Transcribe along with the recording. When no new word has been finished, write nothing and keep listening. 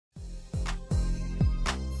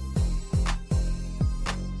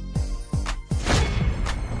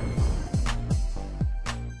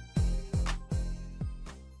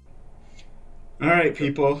All right,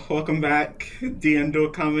 people, welcome back. DN Duel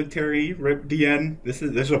commentary. Rip DN.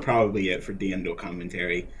 This will probably be it for DN Duel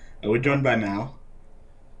commentary. We're joined by Maou,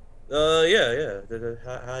 Yeah.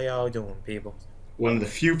 How y'all doing, people? one of the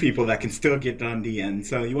few people that can still get on DN.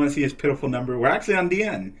 So you want to see his pitiful number? We're actually on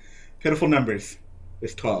DN. Pitiful numbers.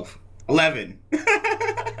 It's 12, 11.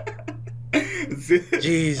 11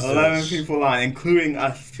 Jesus. people on, including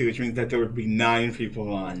us two, which means that there would be 9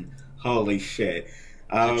 people on. Holy shit.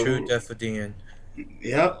 The true Uh, death of Dean.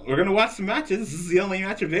 Yep, we're gonna watch some matches. This is the only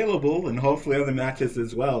match available, and hopefully other matches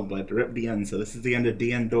as well. But rip the end. So this is the end of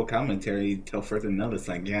DN dual commentary till further notice,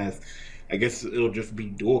 I guess. I guess it'll just be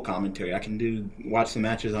dual commentary. I can watch some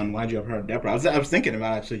matches on Why'd You Have Heard Deborah. I was thinking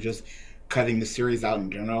about actually just cutting the series out in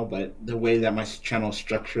general, but the way that my channel is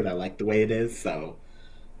structured, I like the way it is. So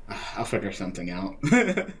I'll figure something out.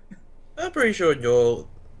 I'm pretty sure dual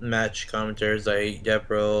match commentators like Death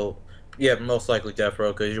Row. Yeah, most likely Death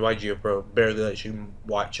Row because YG Pro barely lets you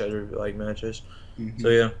watch other like matches. So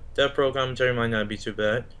Mhm. yeah, Death Row commentary might not be too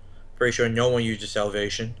bad. Pretty sure no one uses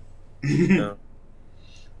Salvation. No.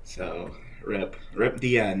 So rip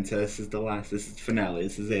the end. So this is the last. This is the finale.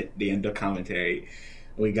 This is it. The end of commentary.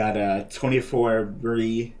 We got a 24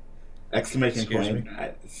 Bree exclamation Excuse me.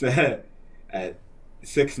 point at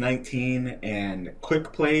 619 and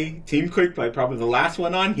quick play team quick play probably the last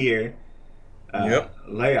one on here. Yep.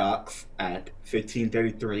 Layox at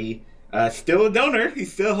 1533. Still a donor.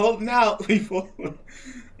 He's still holding out, people.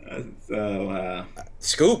 So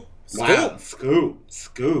Scoop. wow, Scoop.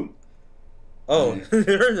 scoop. Oh, Uh,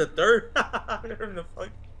 they're in the third. They're in the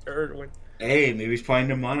fucking third one. Hey, maybe he's playing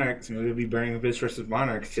the Monarchs. Maybe he'll be burning Abyss versus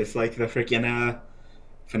Monarchs, just like the freaking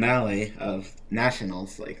finale of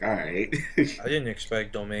Nationals. Like, all right. I didn't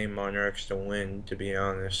expect Domain Monarchs to win, to be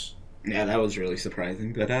honest. Yeah, that was really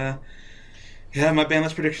surprising. But yeah, my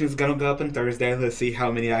bandless prediction is gonna go up on Thursday. Let's see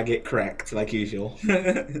how many I get correct, like usual.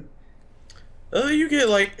 You get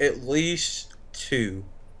like at least two.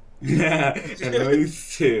 At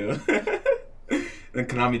least 2. Then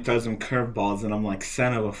Konami throws some curveballs, and I'm like,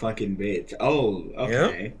 son of a fucking bitch. Oh, Yep.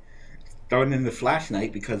 okay. Throwing in the Flash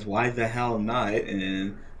Knight because why the hell not?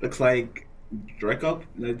 And looks like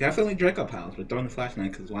definitely Dracopals, but throwing the Flash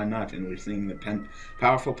Knight because why not? And we're seeing the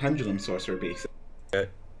powerful Pendulum Sorcerer beast.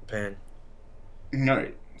 Pen.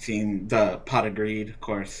 Alright, seeing the Pot of Greed, of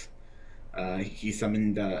course. He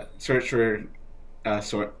summoned Search for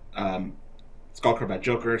Skullcrab by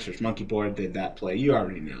Joker, Search Monkey Board, did that play. You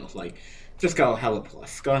already know. Like, just go hella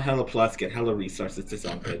plus. Go hella plus, get hella resources. It's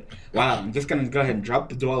all good. Wow, I'm just gonna go ahead and drop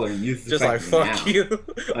the Dweller and use the Just like effect fuck now. you.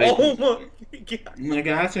 Like, Oh my god. like,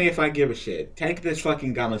 ask me if I give a shit. Take this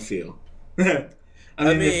fucking Gamma Seal. I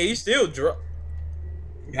mean, he still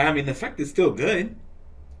Yeah, I mean, the effect is still good.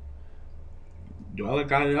 Dweller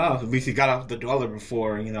got it off. At least he got off the Dweller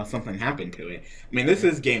before, something happened to it. I mean, this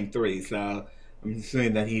is game 3, so I'm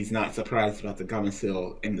assuming that he's not surprised about the Gamma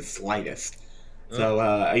Seal in the slightest. So,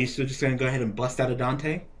 are you still just going to go ahead and bust out of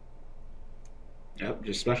Dante? Yep,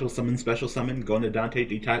 just special summon, go into Dante,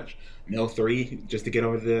 detach, mill 3, just to get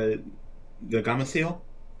over the Gamma Seal?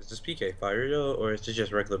 Is this PK Fire though, or is it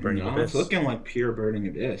just regular Burning No, it's Abyss? looking like pure Burning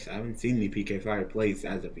Abyss. I haven't seen the PK Fire plays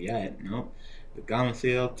as of yet. Nope. The Gamma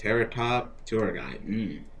Seal, Terratop, Tour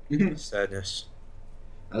Guide. Sadness.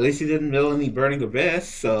 At least he didn't mill any Burning Abyss,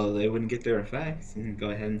 so they wouldn't get their effects. And go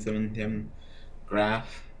ahead and summon him,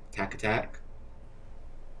 Graph, attack.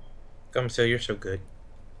 Come say you're so good.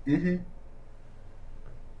 Mm-hmm.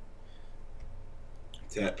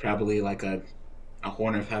 So probably like a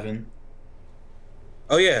Horn of Heaven.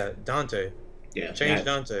 Oh yeah, Dante. Yeah, Change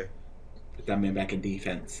Dante. put that man back in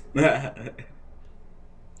defense. I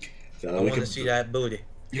So we want to could, see that booty.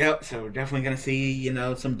 yep. So we're definitely gonna see,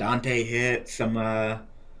 some Dante hits, some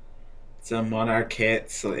Monarch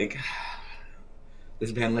hits. Like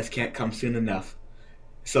this ban list can't come soon enough.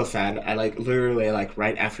 So sad. I literally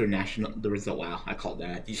right after the result. Wow, I called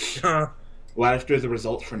that. Right after the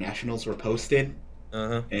results for nationals were posted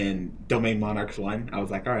Uh-huh. and Domain Monarchs won, I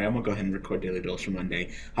was like, all right, I'm gonna go ahead and record Daily Dose for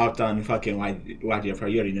Monday. Hopped on fucking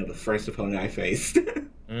YGFR. You already know the first opponent I faced.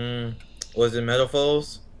 Was it Metal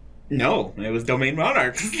Foes? No, it was Domain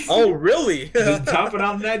Monarchs. Oh really? Just chopping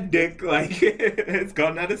on that dick like it's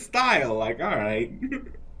gone out of style. Like, all right.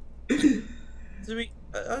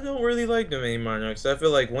 I don't really like Domain Monarchs. I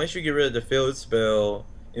feel like once you get rid of the field spell,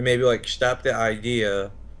 and maybe like stop the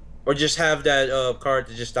idea, or just have that card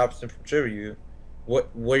that just stops them from triggering you. What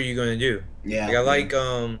are you gonna do? Yeah. Like I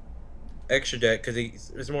like extra deck because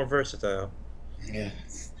it's more versatile. Yeah.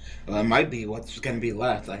 Well, it might be what's going to be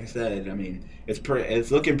left. Like I said, I mean,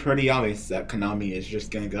 it's looking pretty obvious that Konami is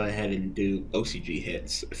just going to go ahead and do OCG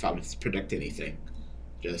hits. If I was to predict anything,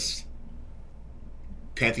 just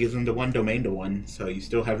Pantheism to one, Domain to one, so you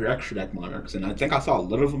still have your extra deck monarchs. And I think I saw a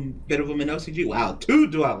little bit of them in OCG. Wow, 2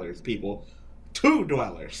 dwellers, people. 2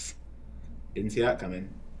 dwellers. Didn't see that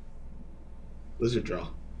coming. Lizard draw.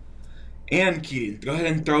 And Keating, go ahead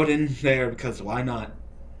and throw it in there because why not?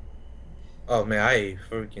 Oh man, I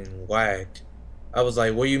freaking whacked. I was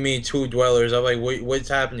like, "What do you mean 2 dwellers?" I'm like, "What's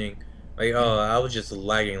happening?" Like, oh, I was just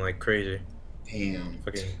lagging like crazy. Damn.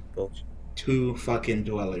 Fucking bullshit. 2 fucking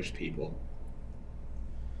dwellers, people.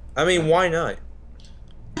 I mean, why not?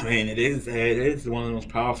 I mean, it is one of the most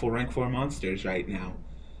powerful rank 4 monsters right now.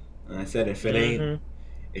 And I said if it ain't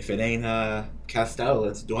Castell,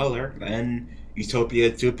 it's Dweller, then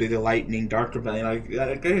Utopia, the Lightning, Dark Rebellion.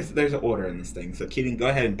 Like there's an order in this thing. So Keating, go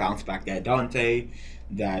ahead and bounce back that Dante,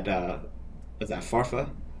 that was that Farfa?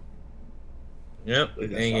 Yep, ain't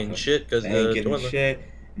getting shit because ain't getting shit.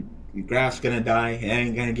 Graf's gonna die.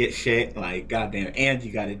 Ain't gonna get shit. Like goddamn, and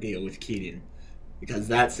you got to deal with Keating because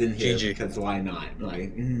that's in here. GG. Because why not?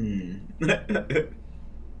 Like,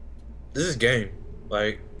 This is game.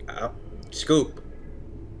 Like, scoop.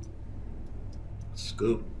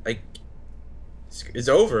 Scoop. Like, it's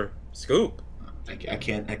over. Scoop. I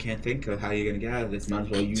can't think of how you're gonna get out of this. Might as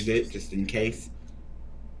well use it just in case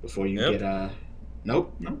before you get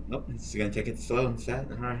Nope. He's gonna take it slow and set.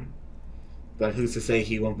 All right. But who's to say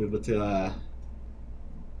he won't be able to?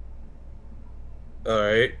 All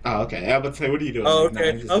right. Oh, okay. I was about to say, what are you doing? Oh,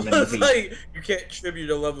 okay. I was like, you can't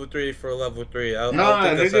tribute a level 3 for a level 3.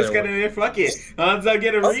 No, they're just gonna fuck it. Once I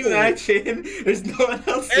get a rematch in, there's no one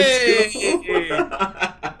else to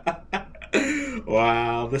do.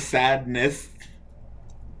 Wow, the sadness.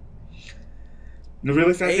 The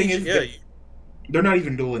really sad thing is they're not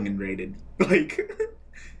even dueling in rated. Like,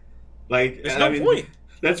 there's no point.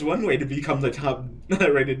 That's one way to become the top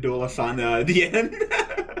rated duelist on DN.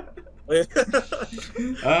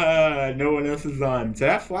 No one else is on. So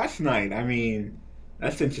that Flash Knight, I mean,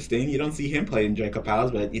 that's interesting. You don't see him playing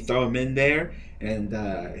Dracopals, but you throw him in there, and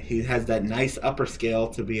he has that nice upper scale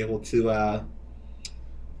to be able to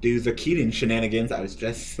do the Keating shenanigans. I was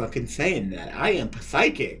just fucking saying that. I am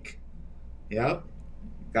psychic. Yep.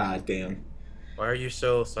 God damn. Why are you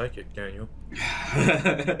so psychic, Daniel?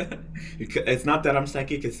 It's not that I'm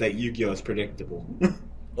psychic, it's that Yu-Gi-Oh! Is predictable.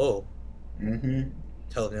 Oh. Mm-hmm.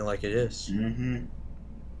 Telling it like it is. Mm-hmm.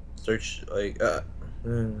 Search, like, are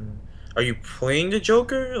you playing the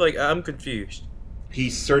Joker? Like, I'm confused.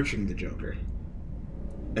 He's searching the Joker.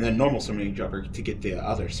 And then normal summoning Joker to get the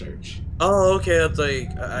other search. Oh, okay, that's like,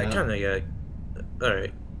 I kind of get.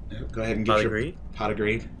 Alright. Go ahead and get your pot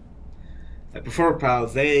agreed. Before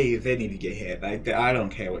pals, they need to get hit. I don't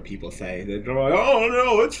care what people say. They're like, oh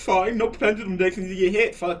no, it's fine. No pendulum decks need to get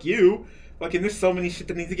hit. Fuck you. Fucking, there's so many shit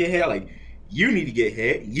that needs to get hit. Like, you need to get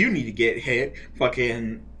hit. You need to get hit.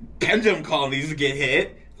 Fucking pendulum call needs to get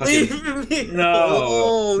hit. Fucking,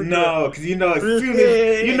 no, because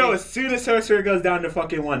as soon as Sorcerer goes down to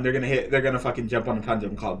fucking 1, they're gonna fucking jump on the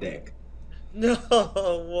pendulum call deck. No,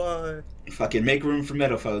 why? Fucking make room for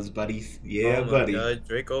Metaphors, buddies. Yeah, buddy. God,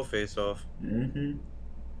 Draco face off. Mm-hmm.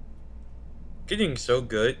 Getting so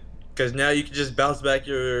good because now you can just bounce back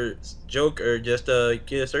your Joker, just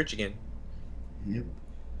get a search again. Yep.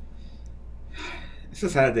 It's a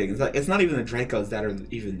sad thing. It's not even the Dracos that are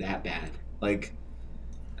even that bad. Like,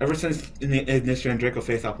 ever since Initial and Draco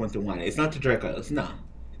face off went to 1, it's not the Dracos. No,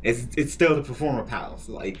 it's still the Performer pals.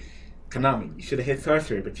 Like, Konami, you should have hit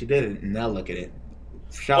Sorcerer, but you didn't. And now look at it.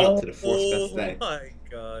 Shout out to the 4th best day. Oh my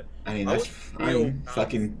god. I mean, that's fine.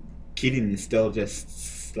 Fucking Keating is still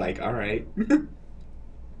just like, alright.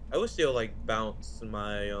 I would still like bounce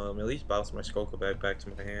my at least bounce my Skullca back to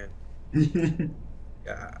my hand.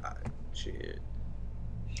 God, shit.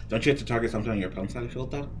 Don't you have to target something on your opponent's side of the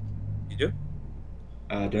field though? You do?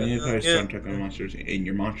 Don't you have to start targeting monsters in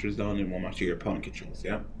your monster zone and one monster your opponent controls,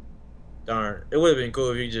 yeah? Darn. It would have been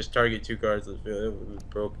cool if you just target 2 cards of the field. It would have been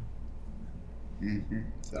broken. Mm-hmm.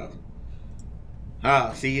 So.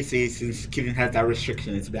 See, since Keating has that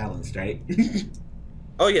restriction, it's balanced, right?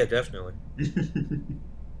 Oh yeah, definitely.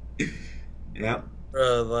 Yeah.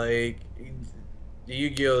 Like the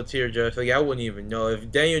Yu-Gi-Oh! Tier draft, like I wouldn't even know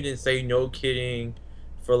if Daniel didn't say no kidding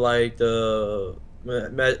for like the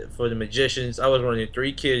magicians. I was running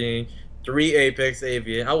 3 kidding, 3 Apex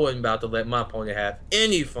Avian. I wasn't about to let my opponent have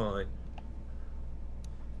any fun.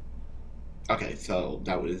 Okay, so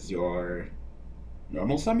that was your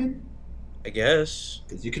normal summon? I guess.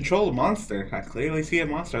 Because you control a monster. I clearly see a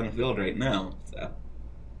monster on the field right now, so.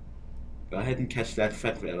 Go ahead and catch that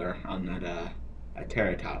Fett Veiler on that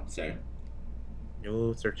Terratop, sir.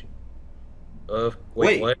 No searching.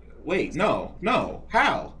 Wait, what? Wait, no,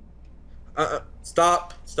 how?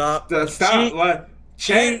 Stop. Stop, what?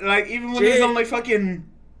 Chat, Cheat. like, even when there's Shit. only fucking...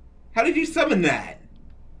 How did you summon that?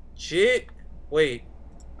 Shit. Wait.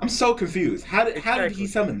 I'm so confused. How did he Exactly.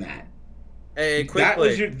 summon that? Hey, quick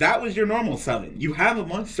play. That was your normal summon. You have a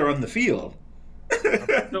monster on the field.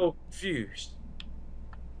 I'm so confused.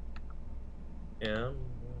 Yeah,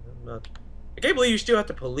 I'm not. I can't believe you still have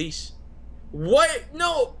to police. What?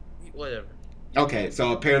 No. Whatever. Okay,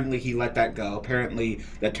 so apparently he let that go. Apparently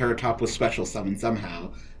that Terratop was special summoned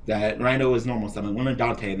somehow. That Rhino was normal summon, one to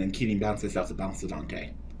Dante, and then Keating bounced himself to bounce to Dante.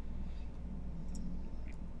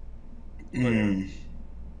 Whatever. Hmm.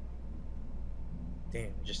 Damn.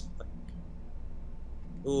 Just like.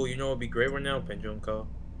 Ooh, you know what'd be great right now? Pendulum call.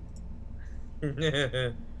 That's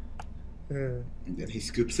And then he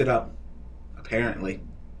scoops it up. Apparently.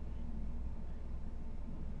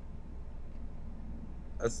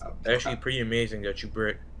 actually pretty amazing that you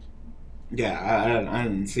brick. Yeah, I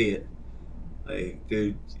didn't see it. Like,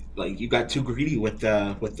 dude, like you got too greedy with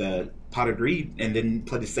the pot of greed, and then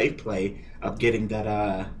play the safe play of getting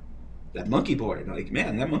that monkey board. Like,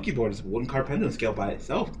 man, that monkey board is one card pendulum scale by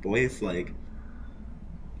itself, boy. It's like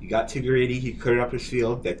you got too greedy. You cleared up his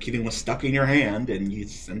field. That Keating was stuck in your hand, and you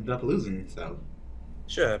just ended up losing. So,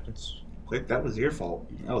 Sure happens. quick, that was your fault.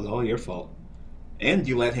 That was all your fault. And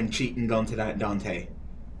you let him cheat and go into that Dante.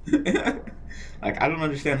 Like, I don't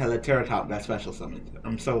understand how that Terratop got special summoned.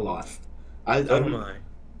 I'm so lost. So am I.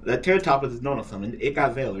 That Terratop is normal summoned. It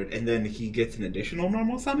got Veilered, and then he gets an additional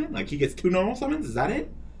normal summon. Like, he gets two normal summons. Is that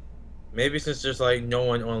it? Maybe since there's like no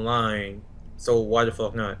one online, so why the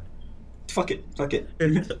fuck not? Fuck it. Fuck it.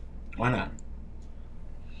 Why not?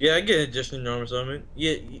 Yeah, I get additional normal summon.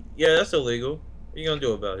 Yeah, yeah, that's illegal. What you gonna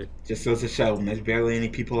do about it? Just goes to show when there's barely any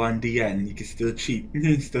people on DN, you can still cheat.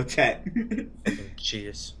 Still chat. Fucking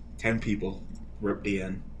cheaters. 10 people. Rip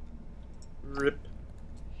DN. Rip.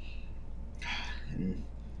 And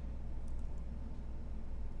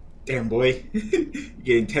damn, boy. You're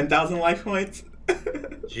getting 10,000 life points?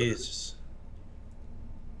 Jesus.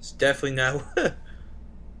 It's definitely not.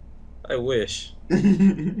 I wish.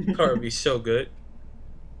 Car would be so good.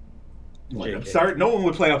 Like, Upstart? No one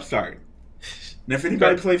would play Upstart. And if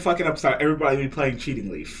anybody played fucking Upstart, everybody would be playing Cheating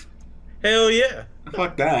Leaf. Hell yeah.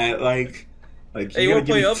 Fuck that. Like Hey, you wanna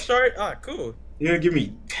play Upstart? Ah, cool. You're gonna give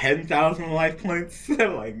me 10,000 life points?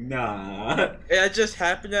 Like, nah. Hey, I just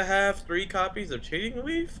happen to have 3 copies of Cheating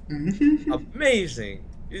Leaf. Amazing.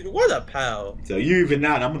 What a pal. So you even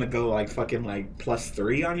not, I'm gonna go like fucking like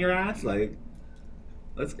 +3 on your ass? Like,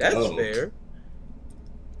 let's That's go. fair.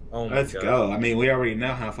 Oh my Let's god. go. I mean, we already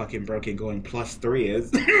know how fucking broken going +3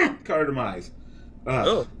 is. Card demise.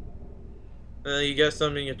 Oh. You got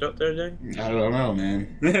something in your throat there, Jay? I don't know,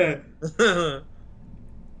 man.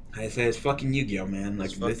 I say it's fucking Yu-Gi-Oh, man.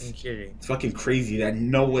 Like, fucking kidding. It's fucking crazy that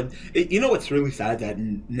no one. You know what's really sad that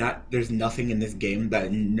there's nothing in this game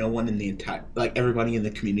that no one in the entire everybody in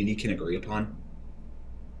the community can agree upon.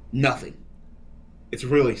 Nothing. It's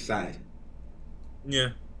really sad. Yeah.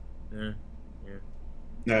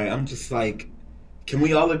 I'm just like, can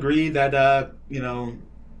we all agree that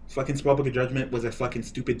fucking Spellbook of Judgment was a fucking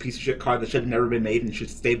stupid piece of shit card that should have never been made and should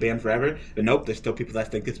stay banned forever? But nope, there's still people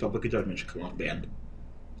that think that Spellbook of Judgment should come off banned.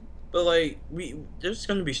 But like, there's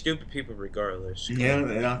gonna be stupid people regardless.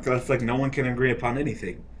 Yeah, it's like no one can agree upon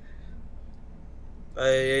anything.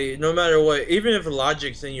 No matter what, even if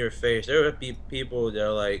logic's in your face, there would be people that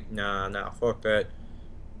are like, nah, fuck that.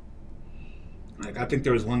 Like, I think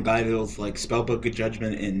there was one guy that was like, Spellbook of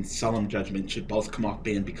Judgment and Solemn Judgment should both come off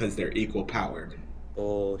banned because they're equal power.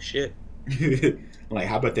 Oh shit. Like,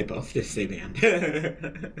 how about they both just stay banned?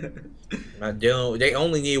 They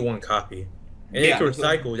only need 1 copy, and they can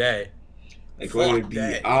recycle that. Like, whether it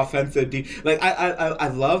be offensive, I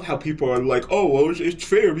love how people are like, oh, well, it's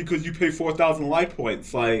fair because you pay 4,000 life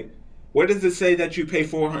points. Like, where does it say that you pay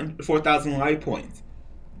 4,000 life points?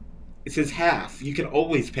 It says half. You can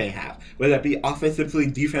always pay half, whether that be offensively,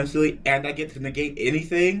 defensively, and I get to negate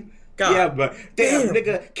anything. God. Yeah, but damn,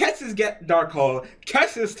 nigga, catch this get Dark Hole,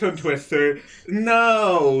 catch this Tongue Twister.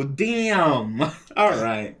 No, damn. All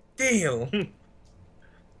right, damn.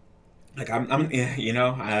 Like,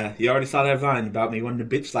 you already saw that Vine about me wanting to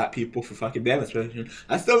bitch slap people for fucking balance prediction.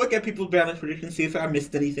 I still look at people's balance predictions, see if I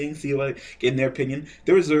missed anything, see what, get in their opinion.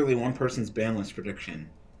 There was literally one person's balance prediction.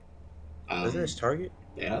 Isn't this Target?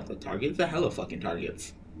 Yeah, the Target's a hella fucking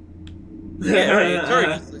Targets. Yeah, right,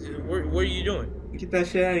 Target. What are you doing? Get that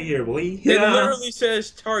shit out of here, boy. It literally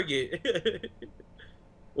says Target.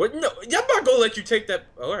 What? No, I'm not gonna let you take that.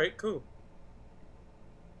 All right, cool.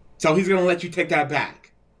 So he's gonna let you take that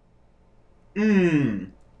back.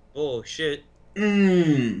 Bullshit.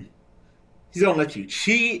 He's gonna let you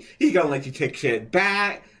cheat. He's gonna let you take shit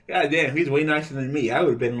back. God damn, he's way nicer than me. I would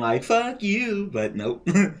have been like, fuck you, but nope.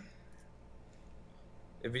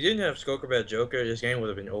 If you didn't have Skullcrab Joker, this game would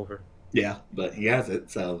have been over. Yeah, but he has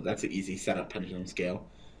it, so that's an easy setup pendulum scale.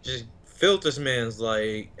 Just filled this man's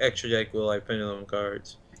like extra deck with like pendulum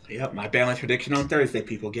cards. Yep, my balance prediction on Thursday,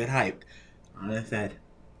 people get hyped. Like I said,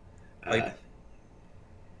 Like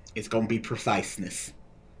it's gonna be preciseness.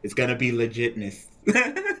 It's gonna be legitness.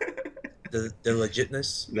 the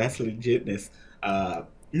legitness. That's legitness.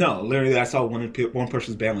 No, literally, I saw one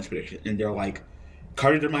person's balance prediction, and they're like,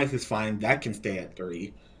 "Cardi Demise is fine. That can stay at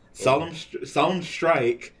 3. Solemn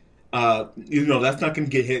Strike, that's not going to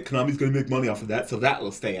get hit. Konami's going to make money off of that, so that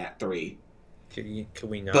will stay at 3. Can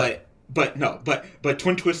we not? But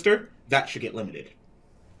Twin Twister, that should get limited.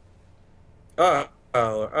 Okay. I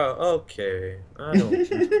don't.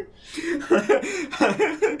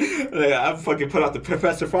 I fucking put out the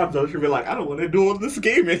Professor Fonzo. She'll be like, I don't want to duel this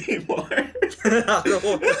game anymore. I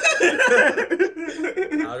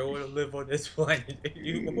don't want to live on this planet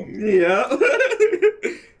anymore. Yeah.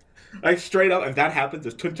 Like, straight up, if that happens,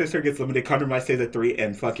 if Twin Twister gets limited, Countermind stays at 3,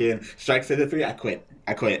 and fucking Strike stays at 3, I quit.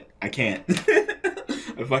 I can't.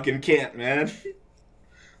 I fucking can't, man.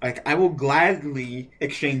 Like, I will gladly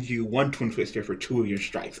exchange you 1 Twin Twister for 2 of your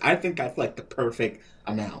strikes. I think that's, like, the perfect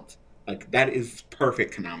amount. Like, that is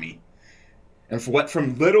perfect, Konami. And for what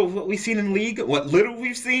we've seen in League, what little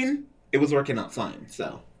we've seen, it was working out fine,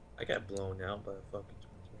 so. I got blown out by a fucking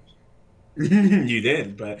Twin Twister. You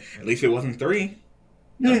did, but at least it wasn't 3.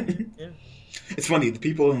 Yeah. It's funny, the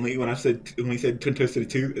people in League, when we said Twin Twister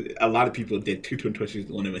 2, a lot of people did 2 Twin Twisters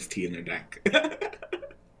and 1 MST in their deck.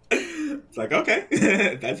 It's like,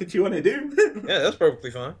 okay, that's what you want to do. Yeah, that's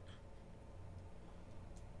perfectly fine.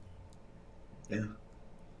 Yeah.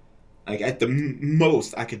 Like, at the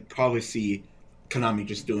most, I could probably see Konami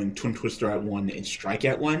just doing Twin Twister at 1 and Strike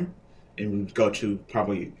at 1. And we would go to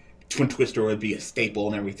probably Twin Twister would be a staple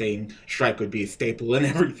and everything. Strike would be a staple and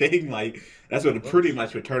everything. Like, that's what it pretty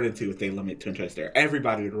much would turn into if they limit Twin Twister.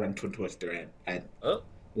 Everybody would run Twin Twister at 1.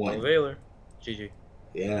 No Veiler. GG.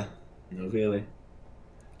 Yeah, no Veiler.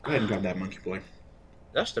 Go ahead and grab that Monkey Boy.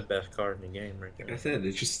 That's the best card in the game right there. Like I said,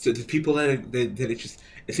 it's just the people that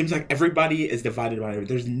it seems like everybody is divided by it.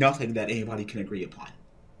 There's nothing that anybody can agree upon.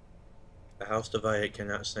 The house divided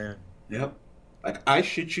cannot stand. Yep. Like, I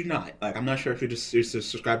shit you not. Like, I'm not sure if you're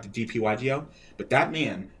subscribed to DPYGO, but that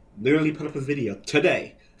man literally put up a video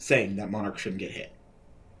today saying that Monarch shouldn't get hit.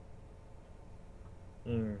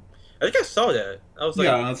 I think I saw that. I was like,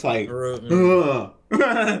 yeah, it's like, really,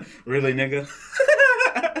 nigga?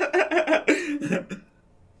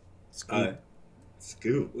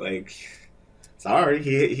 Scoop. Like, sorry,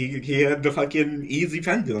 he had the fucking easy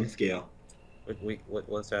pendulum scale.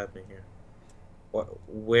 What's happening here?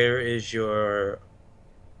 Where is your?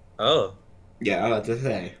 Oh. Yeah, I was about to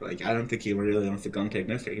say, like, I don't think he really wants to go and take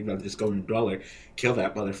Mister. He'd rather just go in Dweller, kill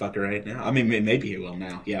that motherfucker right now. I mean, maybe he will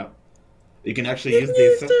now. Yeah, you can actually use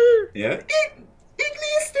these. Yeah,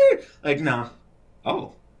 Ignister. Like, no.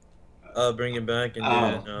 Oh. Bring it back and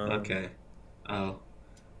then. Okay. Oh,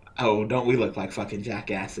 don't we look like fucking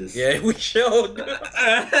jackasses? Yeah, we showed.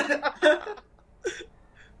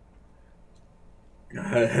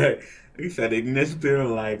 He said Ignister,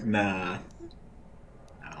 like, nah.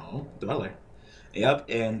 No, Dweller. Yep,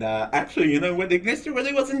 and actually, you know what? Ignister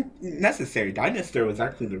really wasn't necessary. Dynastor was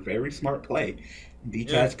actually the very smart play.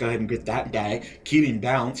 D-Chaz, go ahead and get that guy. Keating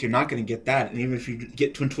Bounce, you're not going to get that. And even if you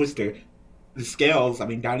get Twin Twister, the scales, I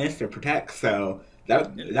mean, Dynastor protects, so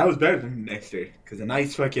that was better than Ignister. Because a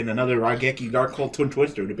nice fucking another Rageki Dark Hole Twin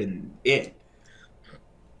Twister would have been it.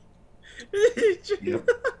 Yep.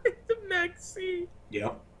 The Maxi.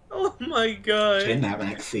 Yep. Oh my god. Chin that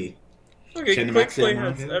Maxi. Okay, Chin Quick Maxi Play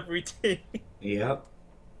has everything. Yep.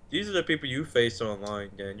 These are the people you face online,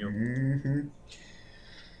 Daniel. Mm-hmm.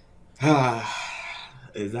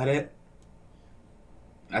 Is that it?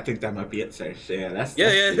 I think that might be it, sir. So yeah, that's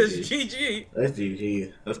it's GG. That's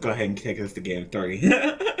GG. Let's go ahead and take us to game 3.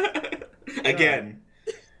 Again.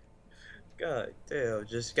 God damn,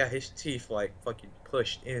 just got his teeth like fucking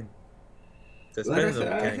pushed in. That's Like better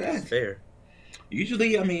than it's fair.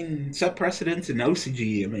 Usually, I mean, set precedents in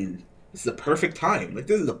OCG, I mean, this is the perfect time. Like,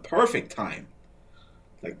 this is the perfect time.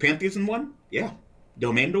 Like, Pantheism 1? Yeah.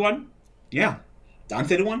 Domain to 1? Yeah.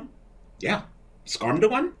 Dante to 1? Yeah. Skarm to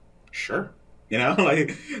 1? Sure. You know,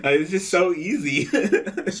 like it's just so easy.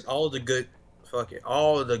 It's all the good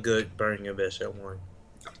Burning Abyss at 1.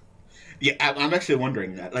 Yeah, I'm actually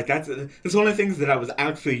wondering that. Like, that's one of the things that I was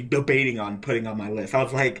actually debating on putting on my list.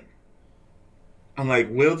 I'm like,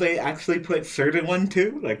 will they actually put Sir at 1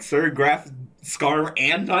 too? Like, Sir, Graf, Skarm,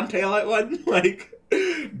 and Dante at 1? Like,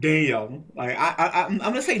 Damn. Like I'm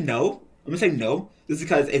gonna say no. I'm gonna say no. Just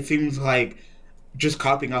because it seems like just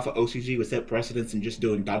copying off of OCG with set precedents and just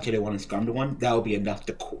doing Dante to one and Scrum to one, that would be enough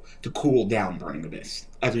to cool down Burning Abyss,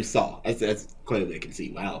 as we saw, as clearly they can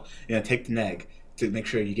see. Wow, take the neg to make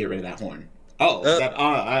sure you get rid of that horn. Oh, that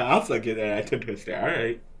I also get that. I took twist there. All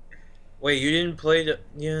right. Wait, you didn't play the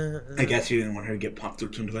yeah? I guess you didn't want her to get popped through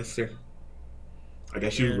Toon Twister. I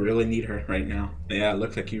guess you really need her right now. Yeah, it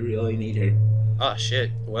looks like you really need her. Oh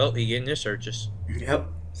shit! Well, he getting his searches. Yep,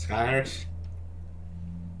 Skyers.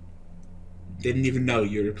 Didn't even know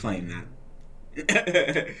you were playing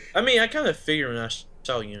that. I mean, I kind of figured when I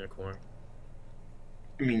saw Unicorn.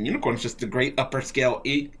 I mean, Unicorn's just a great upper scale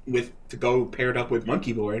 8 with to go paired up with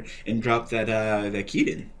Monkey Board and drop that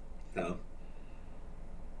Keaton. So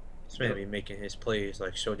This man be making his plays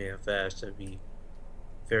like so damn fast. I'd be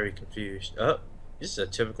very confused. Oh, this is a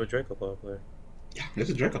typical Dracopal player. yeah, this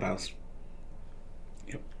is Dracopals.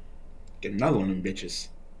 Yep, get another one of them bitches.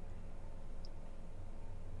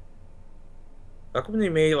 How come they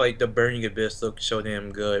made like the Burning Abyss look so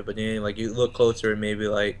damn good, but then like you look closer and maybe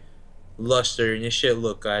like luster and this shit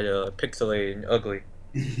look kind of pixelated and ugly.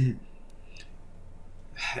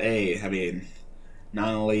 Hey, I mean, not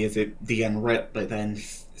only is it the unrip, but then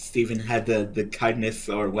Steven had the kindness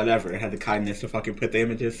or whatever, had the kindness to fucking put the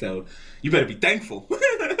images, so you better be thankful.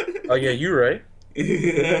 Oh yeah, you right.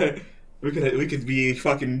 we could be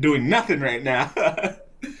fucking doing nothing right now.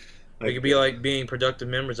 We could be like being productive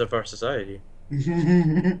members of our society.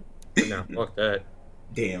 But no, fuck that.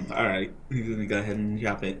 Damn, alright. He's gonna go ahead and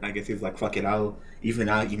drop it. I guess he's like, fuck it, I'll even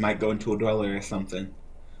out, you might go into a dweller or something.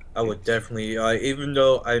 I would definitely, even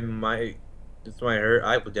though I might, this might hurt,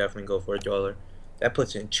 I would definitely go for a dweller. That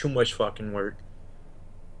puts in too much fucking work.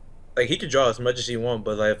 Like, he could draw as much as he wants,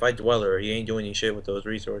 but like, if I dweller, he ain't doing any shit with those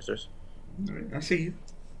resources. Alright, I see you.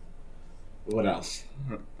 What else?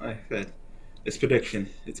 Like I said, this prediction,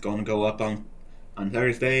 it's gonna go up on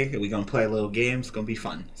Thursday. We're gonna play a little game. It's gonna be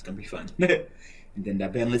fun. It's gonna be fun. And then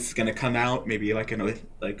that ban list is gonna come out maybe like in a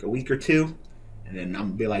week or two. And then I'm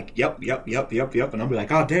gonna be like, yep. And I'll be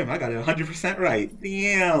like, oh damn, I got it 100% right.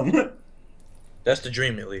 Damn. That's the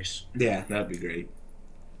dream, at least. Yeah, that'd be great.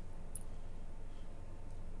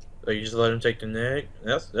 So you just let him take the neg?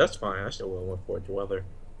 That's fine. I still will went for a dweller.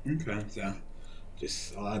 Okay, so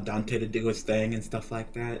just allow Dante to do his thing and stuff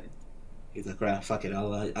like that. He's like, right, fuck it, I'll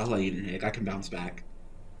let you neg. I can bounce back.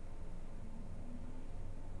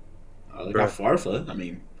 Oh, they got Farfa. I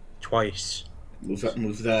mean, Twice. Move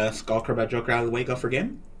the Skullcrab Joker out of the way. Go for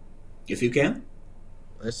game. If you can.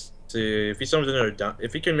 Let's see if he summons another.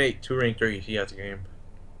 If he can make 2 rank 3, he has a game.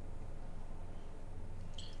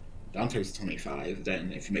 Dante's 25.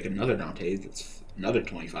 Then if you make another Dante, it's another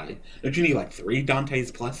 25. Don't you need like 3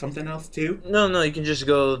 Dantes plus something else too? No, you can just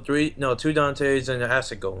go 2 Dantes and an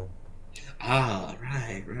acid golem. Ah,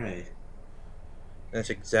 right. That's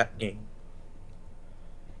exact game.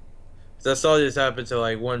 So I saw this happen to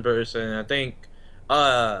like one person. I think,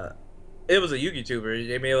 it was a YouTuber.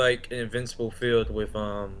 They made like an invincible field with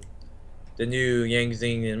the new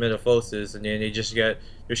Yangzing and Metaphosis, and then they just got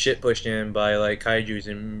their shit pushed in by like kaiju's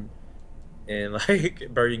and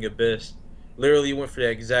like Burning Abyss. Literally went for the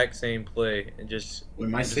exact same play and just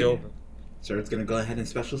open. So it's gonna go ahead and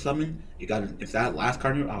special summon. You got if that last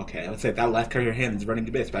card. Okay, I would say if that last card in your hand is Burning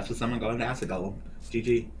Abyss, special summon, go into Acid Golem.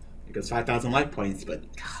 GG. It goes 5,000 life points, but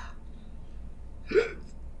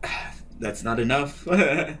that's not enough.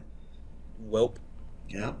 Welp.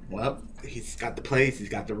 Yeah, well, he's got the place, he's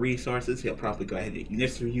got the resources. He'll probably go ahead and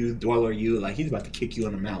Ignister you, Dweller you, like he's about to kick you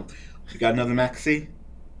in the mouth. You got another Maxi?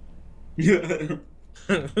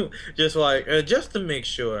 Just like, just to make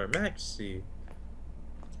sure, Maxi.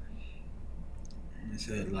 I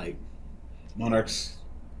said, like, Monarchs,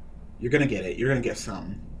 you're gonna get it. You're gonna get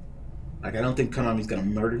something. Like, I don't think Konami's gonna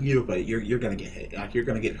murder you, but you're gonna get hit. Like, you're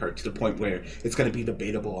gonna get hurt to the point where it's gonna be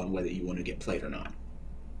debatable on whether you want to get played or not.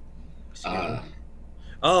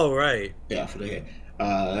 Oh right. Yeah, for the hit.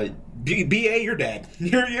 BA, you're dead.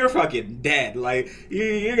 You're fucking dead. Like,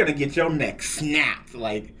 you're gonna get your neck snapped.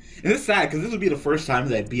 Like, and it's sad because this would be the first time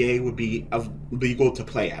that BA would be legal to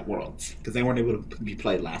play at Worlds because they weren't able to be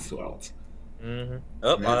played last Worlds. Mm-hmm.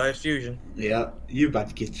 Oh, Ice Fusion. Yeah, you about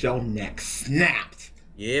to get your neck snapped.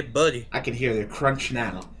 Yeah, buddy. I can hear the crunch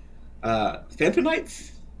now. Phantom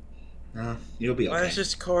Knights? You'll be okay. Why is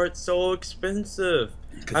this card so expensive?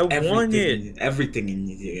 I want it. Everything in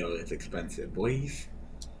Yu-Gi-Oh is expensive, boys.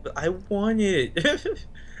 But I want it.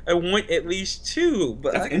 I want at least 2,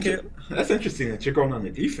 but that's interesting that you're going on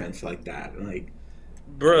the defense like that. Like,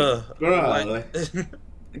 bruh. like,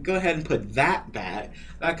 Go ahead and put that back.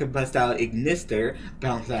 I could bust out Ignister,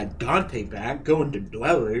 bounce that Dante back, go into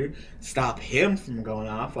Dweller, stop him from going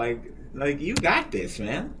off. Like you got this,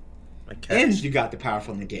 man. My And cat's. you got the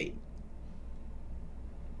powerful negate.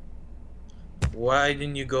 Why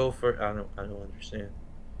didn't you go for? I don't understand.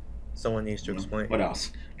 Someone needs to explain. What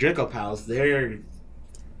else? Dracopals, they're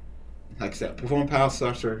like I said, perform power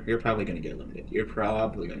sorcerer, you're probably gonna get limited. You're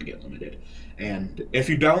probably gonna get limited. And if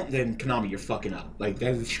you don't, then Konami, you're fucking up. Like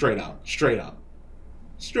that is straight up. Straight up.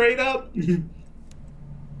 Straight up.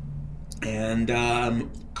 And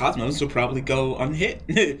Cosmos will probably go unhit.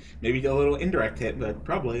 Maybe a little indirect hit, but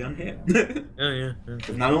probably unhit. Yeah.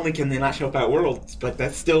 Not only can they not show up at Worlds, but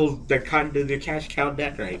that's still their cash cow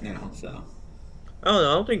deck right now. So I don't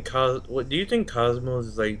know. I don't think What do you think Cosmos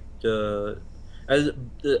is like the out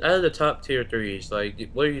of the top tier threes? Like,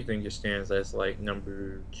 what do you think it stands as? Like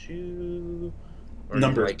number two, or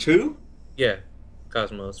number like, two? Yeah,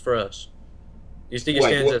 Cosmos for us. You think it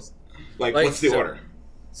Like, stands what, as like like what's the order?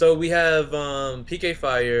 So we have PK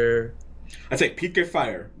Fire. I'd say PK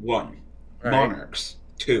Fire 1, Right. Monarchs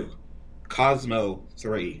 2, Cosmo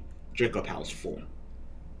 3, Dracopals 4.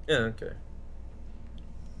 Yeah. Okay.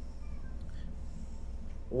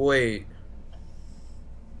 Wait.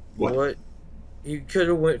 What? You could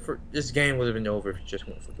have went for this game would have been over if you just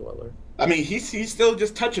went for Dweller. I mean, he's still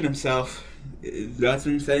just touching himself. That's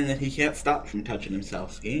him saying that he can't stop from touching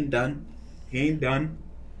himself. He ain't done. He ain't done.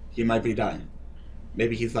 He might be done.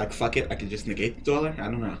 Maybe he's like, fuck it, I can just negate the Dweller? I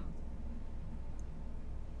don't know.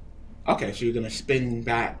 Okay, so you're gonna spin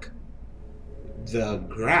back the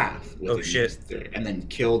graph with Oh, shit. and then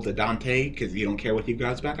kill the Dante because you don't care what he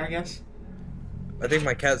grabs back, I guess? I think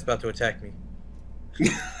my cat's about to attack me.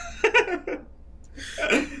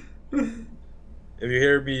 If you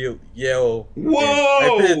hear me yell, Whoa!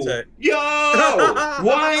 I pin attack. Yo!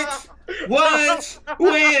 What? What?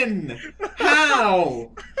 When?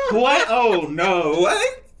 How? What? Oh no!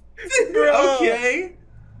 What? Bro. Okay,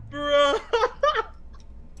 Bro.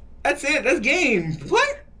 that's it. That's game.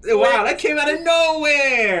 What? Wow, that came out of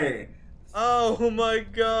nowhere. Oh my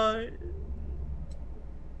god.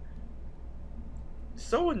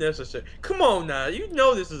 So unnecessary. Come on now, you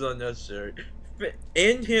know this is unnecessary.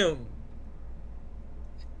 End him.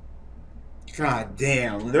 God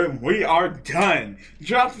damn, we are done.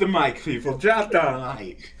 Drop the mic, people. Drop the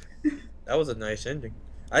mic. That was a nice ending.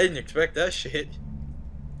 I didn't expect that shit.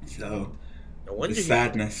 So, No wonder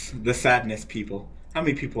the sadness, people. How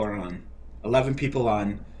many people are on? 11 people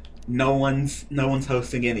on. No one's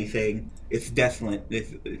hosting anything. It's desolate.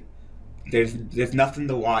 There's nothing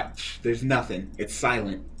to watch. There's nothing. It's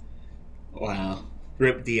silent. Wow.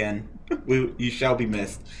 Rip DN. You shall be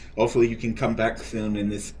missed. Hopefully you can come back soon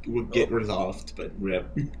and this will get resolved, but rip.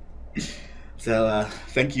 So,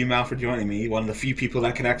 thank you, Maou, for joining me. One of the few people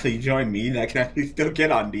that can actually join me that can actually still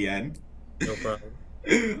get on DN. No problem.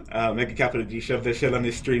 Mega Capital G shoved this shit on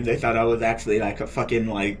his stream. They thought I was actually like a fucking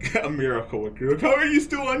like a miracle. Like, how are you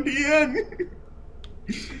still on DN?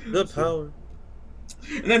 The power.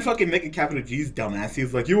 And then fucking Mega Capital G's dumbass. He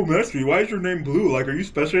was like, "Yo, Mastery, why is your name blue? Like, are you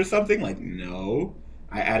special or something?" Like, no.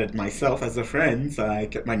 I added myself as a friend, so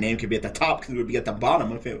my name could be at the top because it would be at the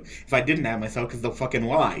bottom if I didn't add myself because the fucking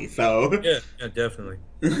why. So Yeah, definitely.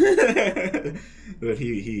 but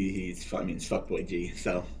he's fuckboy G.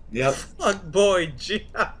 So yep. Fuck boy, G.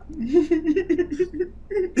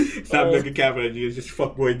 It's not Mega Capital G. It's just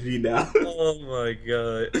fuckboy G now. Oh my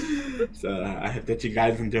god. So I hope that you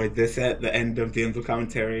guys enjoyed this at the end of the info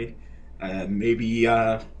commentary.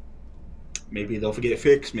 Maybe they'll get it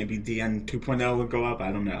fixed. Maybe DN 2.0 will go up.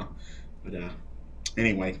 I don't know. But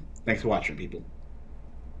anyway, thanks for watching, people.